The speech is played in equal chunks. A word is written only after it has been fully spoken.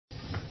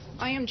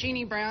I am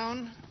Jeanne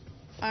Brown.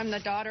 I'm the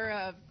daughter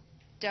of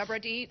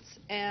Deborah Dietz,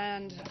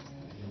 and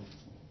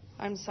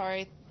I'm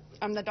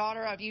the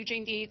daughter of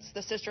Eugene Dietz,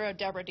 the sister of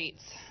Deborah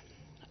Dietz.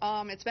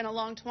 It's been a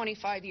long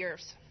 25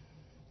 years.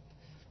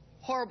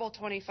 Horrible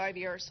 25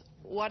 years.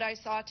 What I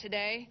saw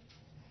today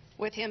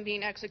with him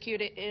being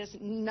executed is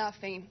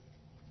nothing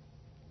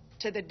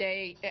to the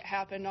day it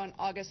happened on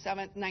August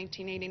 7th,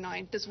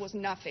 1989. This was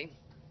nothing.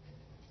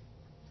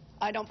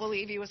 I don't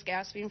believe he was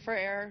gasping for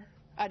air.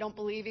 I don't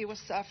believe he was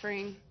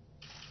suffering.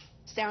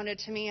 Sounded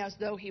to me as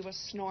though he was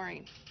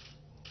snoring.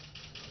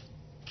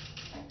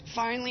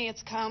 Finally,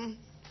 it's come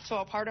to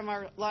a part of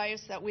our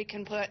lives that we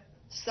can put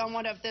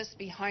somewhat of this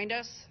behind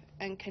us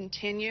and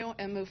continue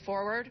and move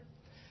forward,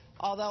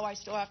 although I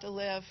still have to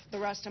live the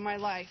rest of my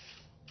life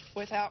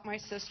without my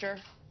sister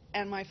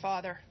and my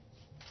father.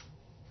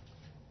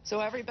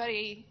 So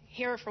everybody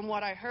here, from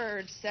what I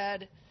heard,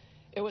 said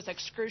it was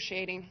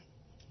excruciating.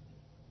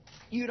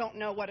 You don't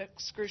know what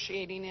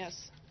excruciating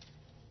is.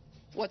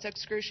 What's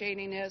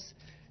excruciating is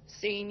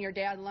seeing your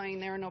dad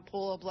lying there in a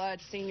pool of blood,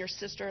 seeing your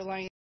sister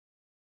lying in a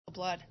pool of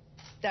blood.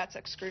 That's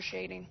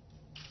excruciating.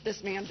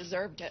 This man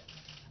deserved it.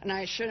 And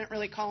I shouldn't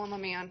really call him a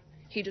man.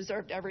 He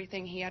deserved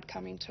everything he had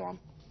coming to him.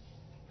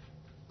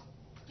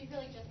 Do you feel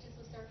like justice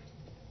was served?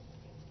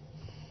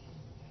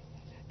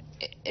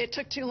 It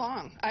took too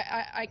long.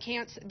 I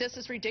can't. This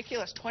is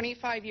ridiculous.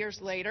 25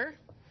 years later,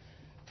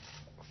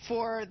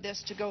 for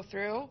this to go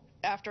through,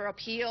 after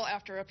appeal,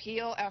 after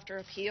appeal, after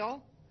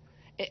appeal,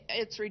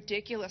 it's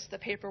ridiculous, the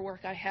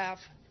paperwork I have.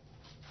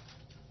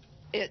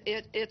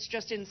 It's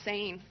just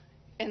insane.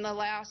 In the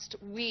last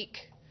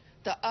week,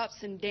 the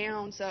ups and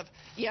downs of,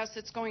 yes,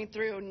 it's going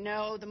through,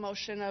 no, the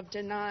motion of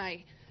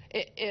deny.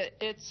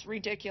 It's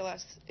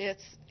ridiculous.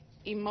 It's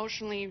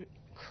emotionally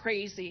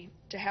crazy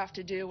to have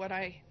to do what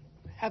I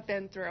have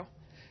been through.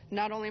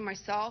 Not only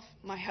myself,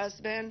 my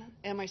husband,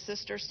 and my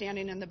sister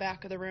standing in the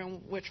back of the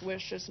room, which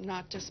wishes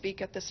not to speak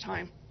at this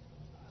time.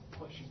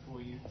 Question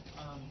for you.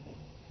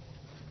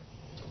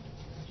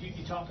 You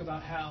talk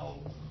about how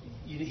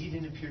he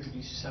didn't appear to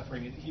be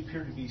suffering. He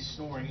appeared to be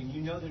snoring, and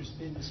you know there's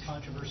been this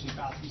controversy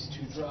about these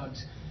two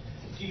drugs.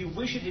 Do you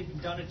wish it had been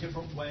done a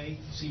different way,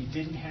 so you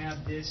didn't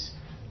have this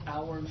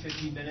hour and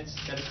 50 minutes,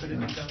 that it could have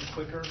been done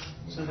quicker,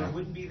 so there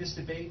wouldn't be this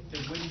debate,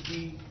 there wouldn't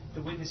be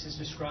the witnesses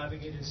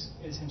describing it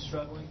as him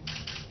struggling?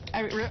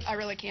 I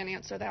really can't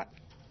answer that.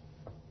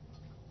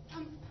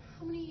 How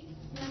many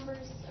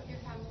members of your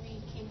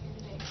family came here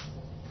today?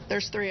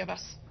 There's 3 of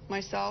us.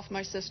 Myself,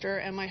 my sister,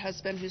 and my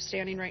husband, who's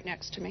standing right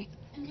next to me.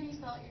 And can you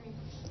spell out your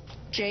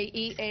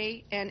name?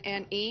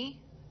 Jeanne,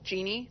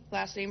 Jeanne,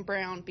 last name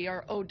Brown,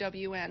 Brown.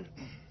 When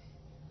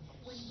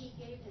he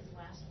gave his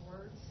last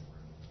words,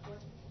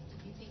 what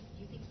do you think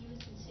he was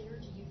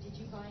sincere? Did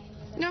you buy any of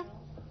that? No.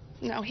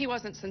 No, he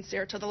wasn't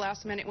sincere till the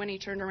last minute when he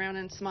turned around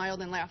and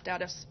smiled and laughed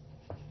at us.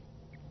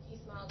 He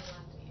smiled and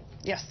laughed at you?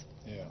 Yes.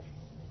 Yeah.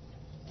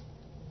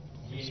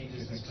 Does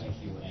it make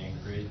you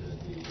angry that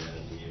the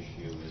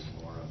issue is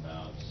more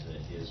about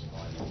his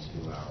final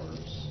 2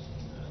 hours?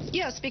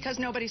 Yes, because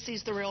nobody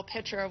sees the real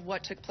picture of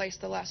what took place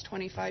the last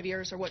 25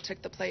 years or what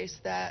took the place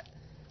that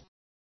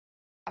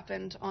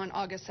happened on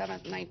August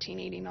 7th,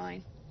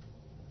 1989.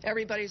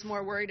 Everybody's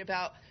more worried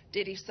about,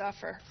 did he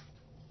suffer?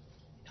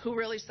 Who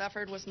really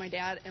suffered was my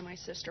dad and my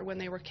sister when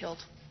they were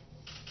killed.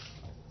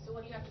 So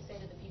what do you have to say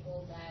to the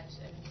people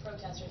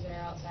protesters that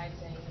are outside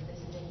saying that this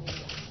is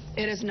inhumane?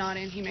 It is not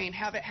inhumane.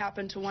 Have it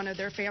happen to one of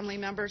their family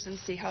members and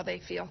see how they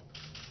feel.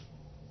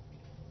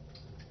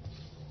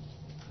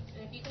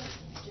 And if you can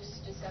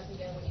just discuss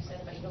again what you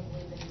said about you don't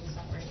believe that he was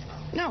suffering.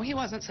 No, he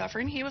wasn't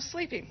suffering. He was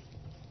sleeping.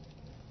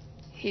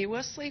 He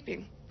was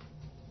sleeping.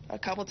 A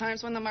couple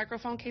times when the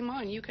microphone came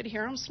on, you could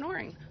hear him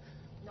snoring.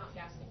 Not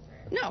gasping for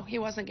air. No, he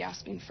wasn't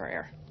gasping for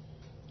air.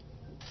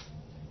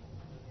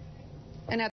 And at